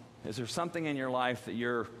 Is there something in your life that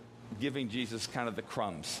you're giving Jesus kind of the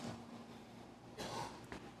crumbs?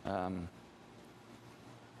 Let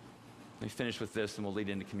me finish with this and we'll lead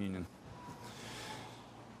into communion.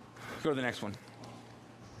 Go to the next one.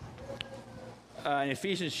 In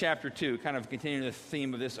Ephesians chapter 2, kind of continuing the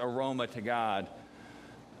theme of this aroma to God,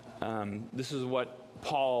 this is what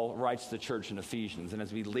Paul writes to the church in Ephesians. And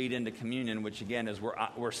as we lead into communion, which again is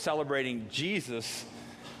we're celebrating Jesus,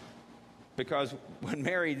 because when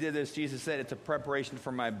Mary did this, Jesus said it's a preparation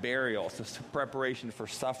for my burial. It's a preparation for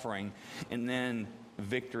suffering and then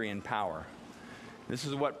victory and power. This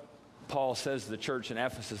is what Paul says to the church in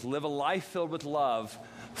Ephesus: live a life filled with love,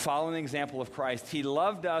 following the example of Christ. He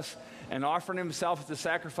loved us and offered himself as a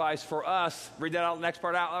sacrifice for us. Read that next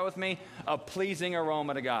part out loud with me. A pleasing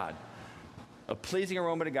aroma to God. A pleasing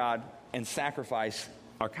aroma to God and sacrifice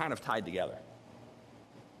are kind of tied together.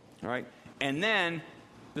 All right? And then,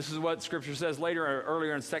 this is what Scripture says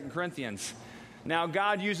earlier in 2 Corinthians. Now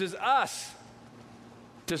God uses us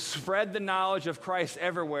to spread the knowledge of Christ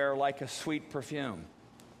everywhere like a sweet perfume.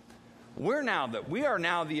 We are now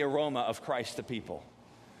the aroma of Christ to people.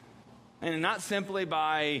 And not simply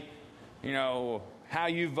by, how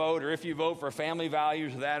you vote or if you vote for family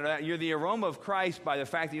values or that. You're the aroma of Christ by the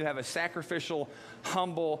fact that you have a sacrificial,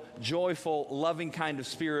 humble, joyful, loving kind of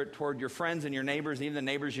spirit toward your friends and your neighbors, and even the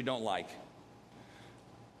neighbors you don't like.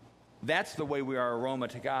 That's the way we are aroma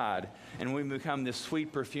to God. And when we become this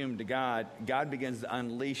sweet perfume to God, God begins to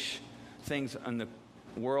unleash things in the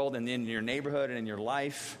world and in your neighborhood and in your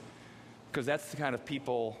life, because that's the kind of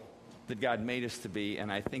people that God made us to be,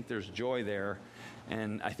 and I think there's joy there,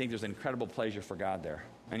 and I think there's incredible pleasure for God there.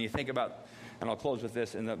 And you think about, and I'll close with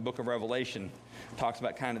this, in the book of Revelation, talks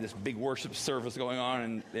about kind of this big worship service going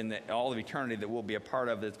on in all of eternity that we'll be a part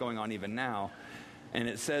of, that's going on even now. And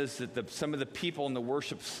it says that some of the people in the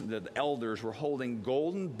worships, the elders, were holding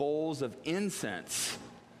golden bowls of incense,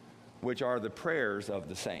 which are the prayers of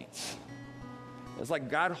the saints. It's like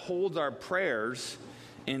God holds our prayers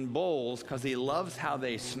in bowls because he loves how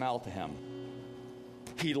they smell to him.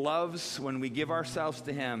 He loves when we give ourselves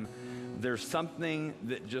to him, there's something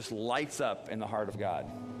that just lights up in the heart of God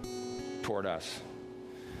toward us.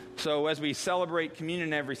 So as we celebrate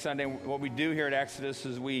communion every Sunday, what we do here at Exodus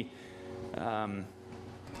is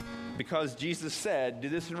because Jesus said, do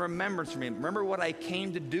this in remembrance of me. Remember what I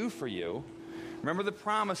came to do for you. Remember the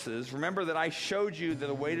promises. Remember that I showed you that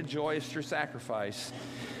the way to joy is through sacrifice.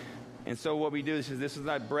 And so what we do is, this is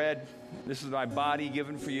my bread, this is my body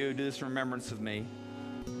given for you. Do this in remembrance of me.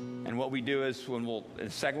 And what we do is, in a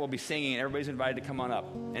second we'll be singing, and everybody's invited to come on up,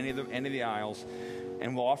 any of the aisles,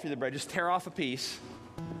 and we'll offer you the bread. Just tear off a piece.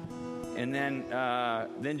 And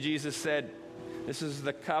then Jesus said, this is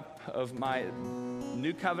the cup of my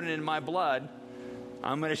new covenant in my blood.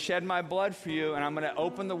 I'm going to shed my blood for you, and I'm going to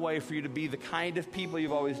open the way for you to be the kind of people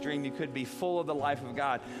you've always dreamed you could be, full of the life of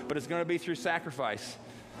God. But it's going to be through sacrifice.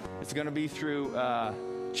 It's going to be through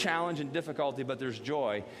challenge and difficulty, but there's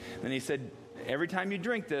joy. And he said, every time you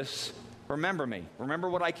drink this, remember me. Remember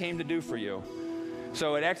what I came to do for you.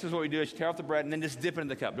 So at Exodus, what we do is tear off the bread and then just dip it in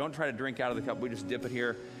the cup. Don't try to drink out of the cup. We just dip it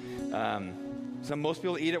here. So most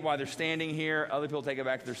people eat it while they're standing here. Other people take it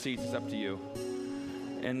back to their seats. It's up to you.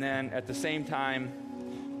 And then at the same time,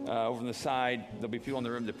 over on the side, there'll be people in the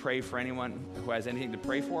room to pray for anyone who has anything to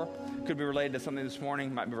pray for. Could be related to something this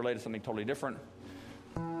morning. Might be related to something totally different.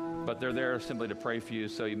 But they're there simply to pray for you.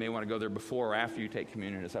 So you may want to go there before or after you take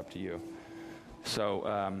communion. It's up to you.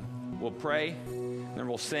 So we'll pray, then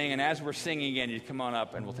we'll sing. And as we're singing again, you come on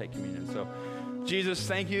up and we'll take communion. So Jesus,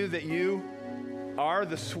 thank you that you are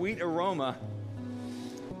the sweet aroma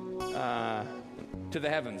to the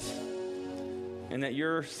heavens, and that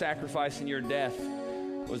your sacrifice and your death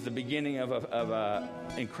was the beginning of an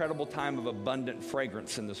incredible time of abundant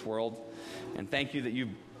fragrance in this world. And thank you that you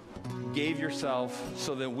gave yourself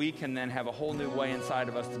so that we can then have a whole new way inside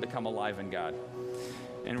of us to become alive in God.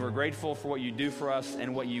 And we're grateful for what you do for us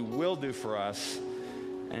and what you will do for us.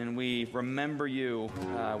 And we remember you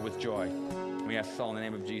with joy. We ask this all in the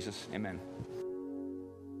name of Jesus. Amen.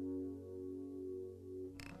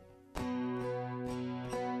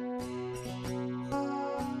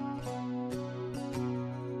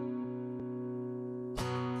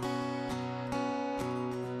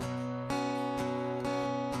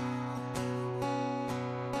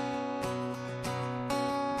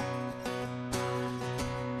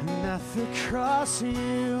 The cross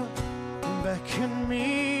you beckon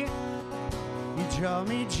me, you draw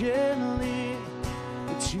me gently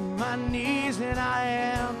to my knees, and I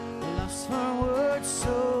am lost for words,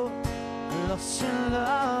 so lost in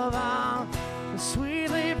love. I'm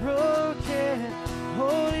sweetly broken,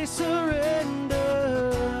 holy surrender.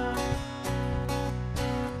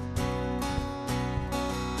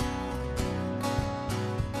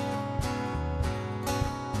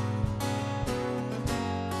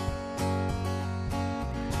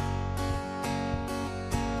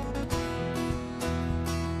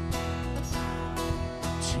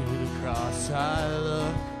 I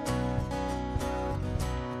look,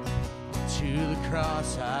 to the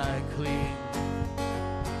cross I cling,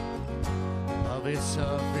 of its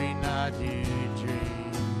suffering I do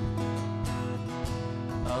dream,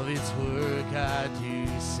 of its work I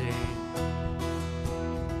do sing.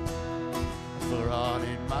 For on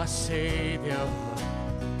it my Savior,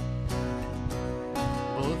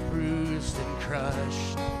 both bruised and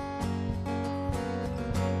crushed,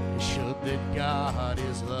 showed that God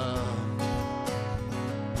is love.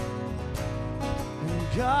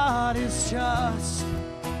 God is just,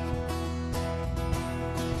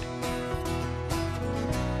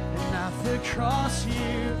 and at the cross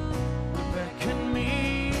you beckon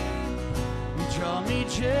me, you draw me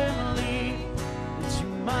gently to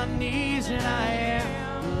my knees, and I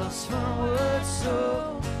am lost for words,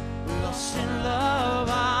 so lost in love.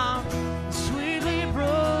 I'm sweetly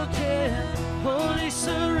broken, holy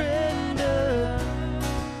surrender.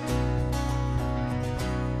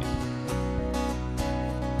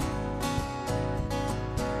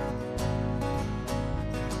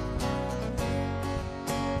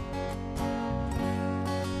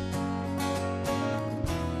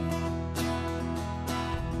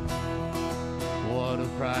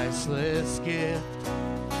 Priceless gift,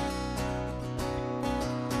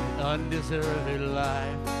 an undeserved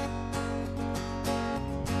life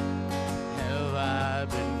have I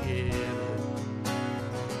been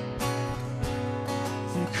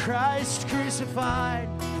Christ crucified.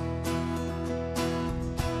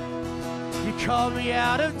 You called me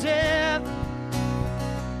out of death.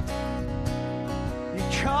 You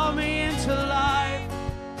called me into life.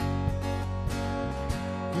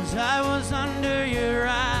 'Cause I was under your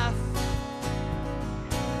wrath.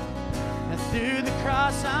 And through the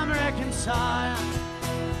cross I'm reconciled.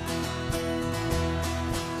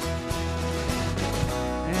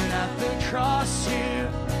 And at the cross you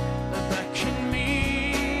beckon me.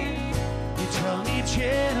 You tell me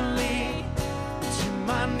gently to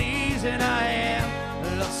my knees, and I am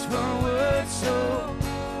lost for words, so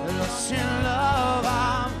lost in love.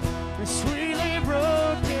 I'm sweetly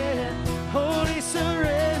broken, holy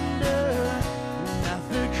surrender. And at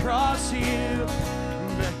the cross you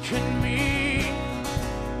beckon me.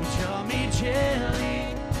 You tell me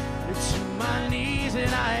gently to my knees,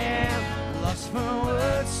 and I am lost for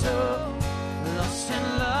words, so lost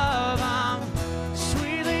in love. I'm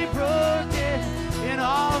sweetly broken in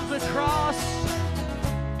all the cross.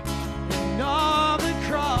 In all the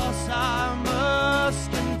cross I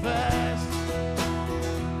must confess.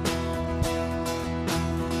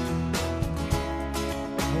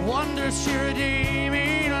 Wonders your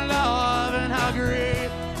redeeming love, and how great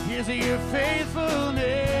is your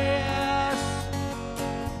faithfulness.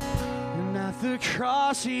 And at the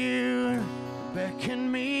cross you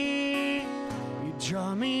beckon me. You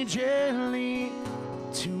draw me gently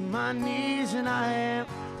to my knees, and I am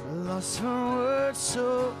lost for words,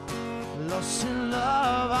 so lost in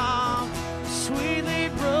love. I'm sweetly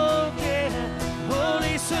broken,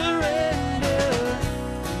 holy surrender.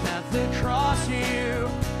 And at the cross you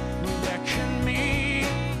beckon me.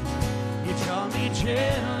 You draw me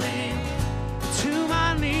gently to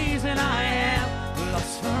my knees, and I am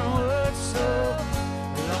lost for words, so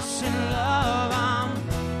lost in love. I'm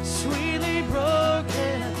sweetly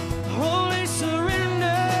broken, holy surrender.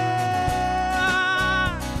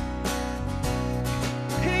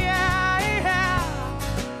 Yeah, yeah.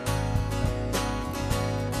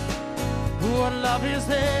 What love is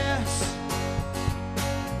this?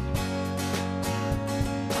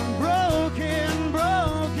 I'm broken,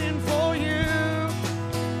 broken for you.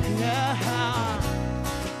 Yeah.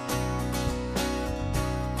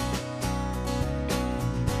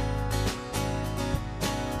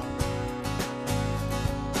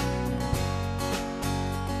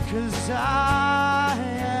 'Cause I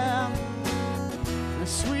am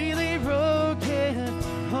sweetly broken,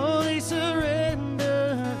 holy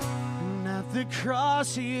surrender. And at the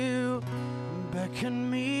cross you beckon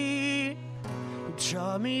me.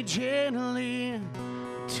 Draw me gently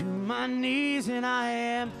to my knees, and I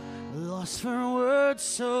am lost for words,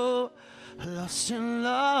 so lost in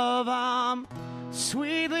love. I'm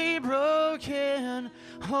sweetly broken,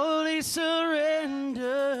 holy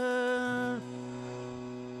surrender.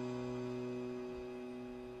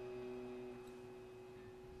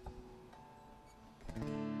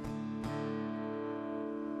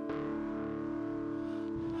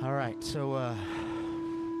 All right, so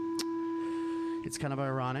it's kind of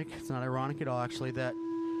ironic. It's not ironic at all, actually, that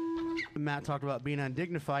Matt talked about being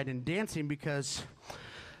undignified and dancing, because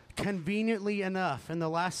conveniently enough, in the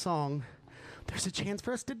last song, there's a chance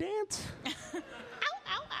for us to dance. Ow, ow,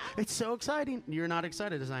 ow. It's so exciting. You're not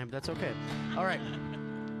excited as I am. That's okay. All right.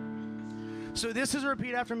 So this is a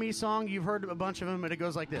repeat after me song. You've heard a bunch of them, but it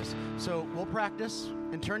goes like this. So we'll practice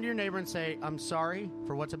and turn to your neighbor and say, I'm sorry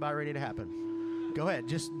for what's about ready to happen. Go ahead.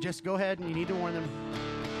 Just go ahead, and you need to warn them.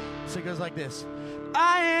 So it goes like this.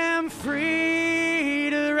 I am free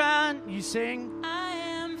to run. You sing. I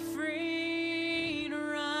am free to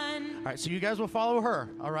run. All right, so you guys will follow her,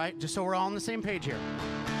 all right? Just so we're all on the same page here.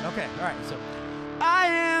 Okay, all right, so. I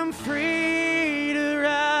am free to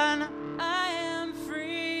run. I am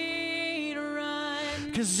free to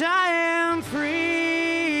run. 'Cause I am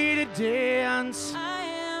free to dance. I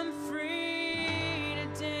am free to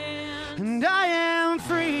dance. And I am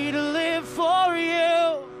free to live for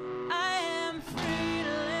you. I am free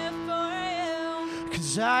to live for you.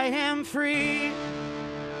 'Cause I am free.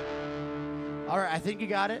 All right, I think you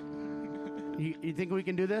got it. You think we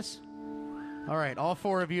can do this? All right, all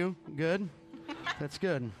four of you. Good. That's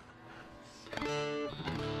good.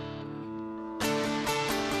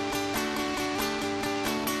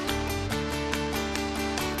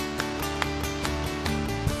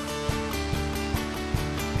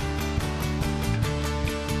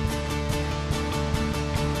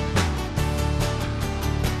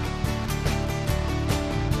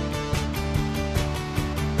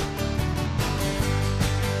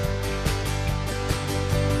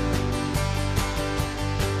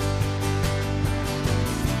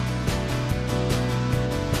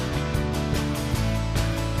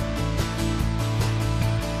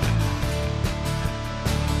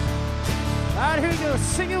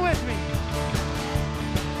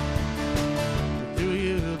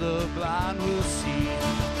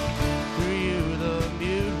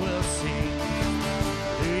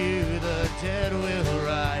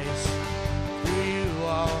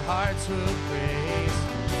 hearts will praise.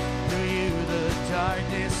 Through you the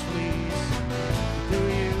darkness flees. Through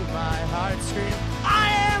you my heart screams, I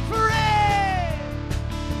am free!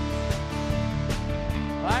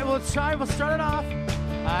 We'll start it off.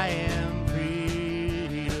 I am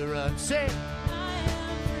free to run. Say, I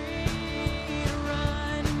am free to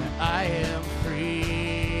run. I am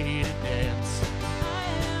free to dance. I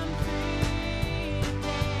am free to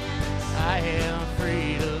dance. I am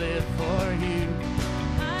free to live for you.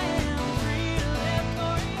 I am free to live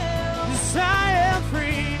for you. Yes, I am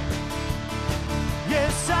free.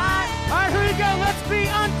 Yes, all right, here we go. Let's be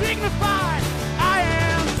undignified. I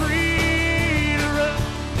am free to run.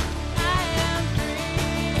 I am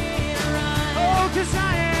free to run. Oh, 'cause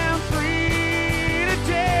I am free to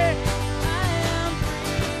dance. I am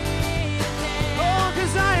free to dance. Oh,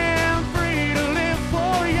 'cause I am free to live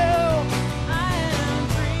for you. I am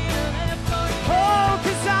free to live for you. Oh,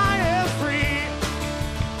 'cause I am free.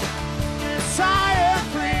 Yes, I am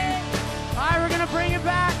free. All right, we're going to bring it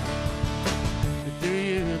back. Through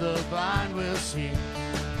you the blind will see.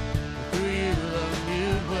 Through you the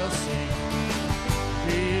mute will sing.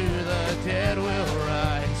 Through you the dead will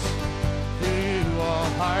rise. Through you all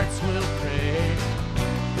hearts will pray.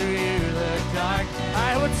 Through you the dark.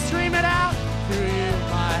 I would stream it out. Through you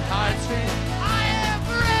my heart screams, I am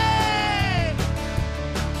free.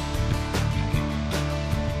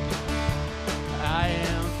 I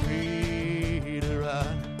am free to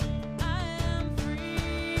run. I am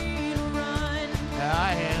free to run.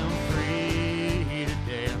 I am free to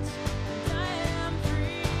dance. I am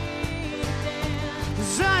free to dance.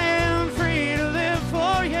 'Cause I am free to live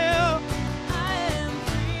for you. I am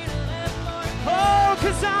free to live for you. Oh,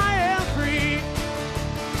 'cause I am free.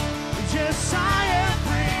 Yes, I am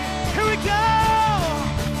free. Here we go.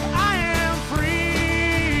 I am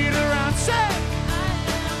free to run. Say,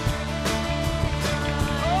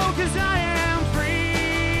 oh, 'cause I am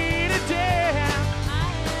free to dance. I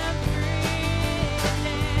am free to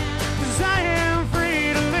dance. 'Cause I am free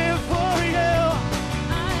to live for you.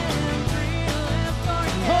 I am free to live for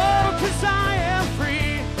you. Oh, 'cause I am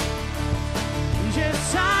free.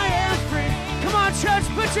 Yes, I am free. Come on, church,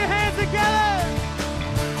 put your hands together.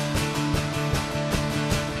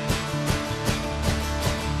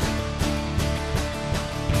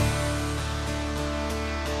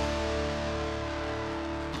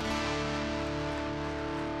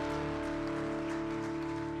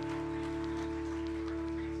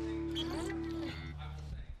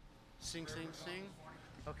 Sing, sing, sing.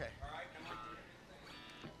 Okay.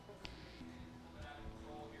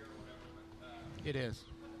 It is.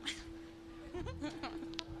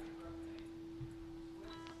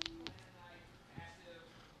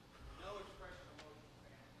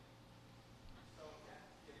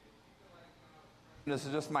 This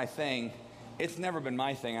is just my thing. It's never been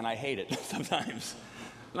my thing, and I hate it sometimes.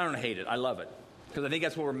 I don't hate it. I love it because I think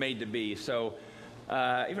that's what we're made to be. So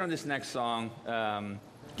even on this next song,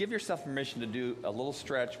 give yourself permission to do a little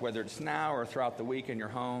stretch, whether it's now or throughout the week in your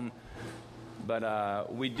home.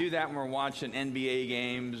 But we do that when we're watching NBA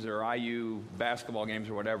games or IU basketball games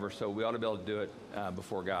or whatever, so we ought to be able to do it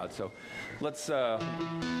before God. So let's,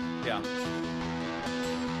 yeah.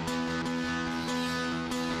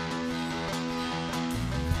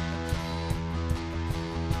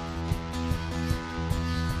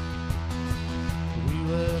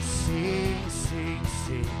 We will sing, sing,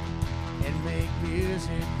 sing, and make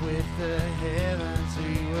music with the heavens.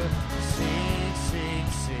 We will sing, sing,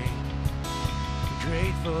 sing.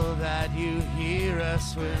 Grateful that you hear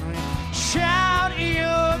us when we shout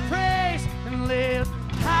your praise and lift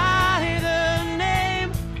high the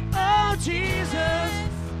name of Jesus.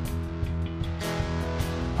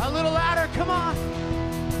 A little louder, come on.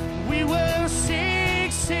 We will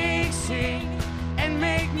sing, sing, sing, and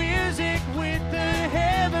make music with the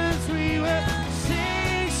heavens. We will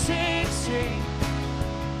sing, sing, sing.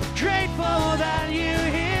 Grateful that you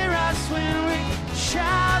hear us when we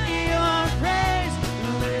shout your praise.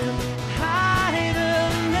 Lift high the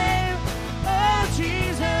name of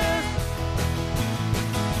Jesus.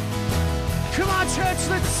 Come on, church,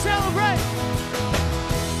 let's celebrate.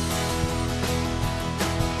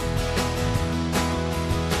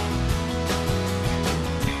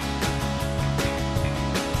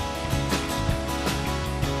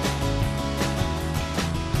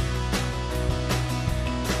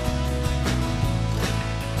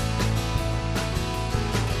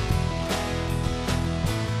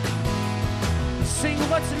 Sing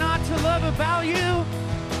what's not to love about you.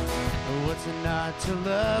 What's not to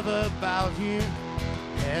love about you?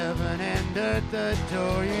 Heaven and earth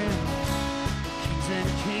adore you. Kings and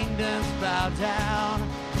kingdoms bow down.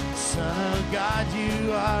 Son of God,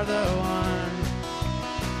 you are the one.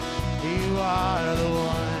 You are the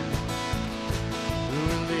one who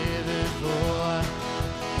we're living for.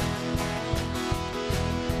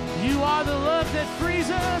 You are the love that frees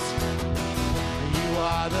us. You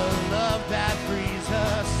are the love that frees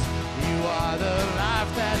us. You are the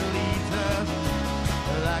life that leads us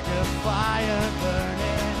like a fire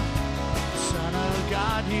burning. Son of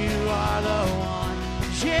God, you are the one.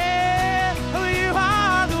 Yeah, you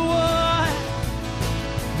are the one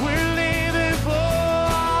we're living for.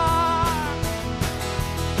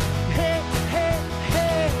 Hey, hey,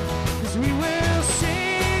 hey, 'cause we will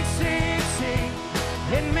sing, sing, sing,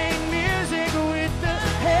 and make music with the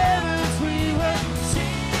heavens. We will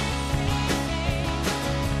sing,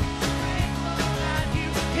 grateful that you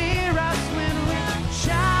hear us when we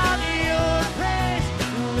shout your praise.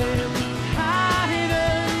 Live high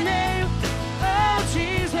the name of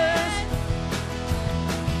Jesus.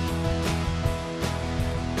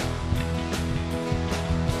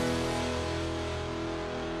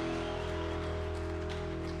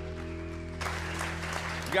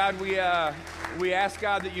 God, we ask,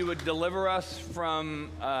 God, that you would deliver us from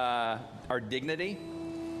our dignity.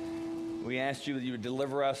 We ask you that you would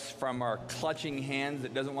deliver us from our clutching hands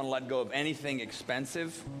that doesn't want to let go of anything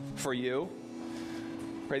expensive for you.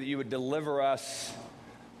 Pray that you would deliver us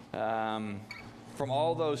from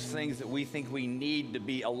all those things that we think we need to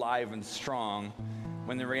be alive and strong,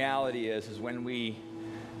 when the reality is when we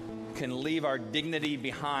can leave our dignity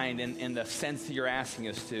behind in the sense that you're asking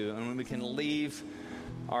us to, and when we can leave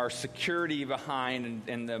our security behind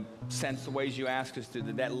in the sense, the ways you ask us to,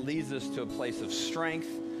 that leads us to a place of strength,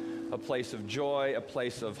 a place of joy, a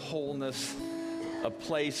place of wholeness, a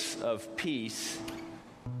place of peace.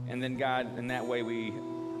 And then, God, in that way we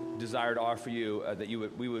desire to offer you that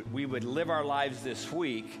we would live our lives this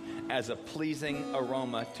week as a pleasing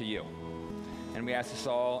aroma to you. And we ask this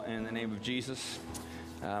all in the name of Jesus.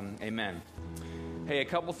 Amen. Hey, a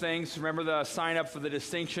couple things. Remember the sign up for the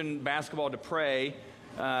Distinction Basketball to Pray.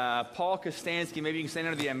 Paul Kostansky, maybe you can stand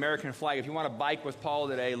under the American flag. If you want to bike with Paul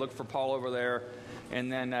today, look for Paul over there.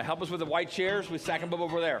 And then help us with the white chairs. We stack them up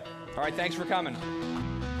over there. All right, thanks for coming.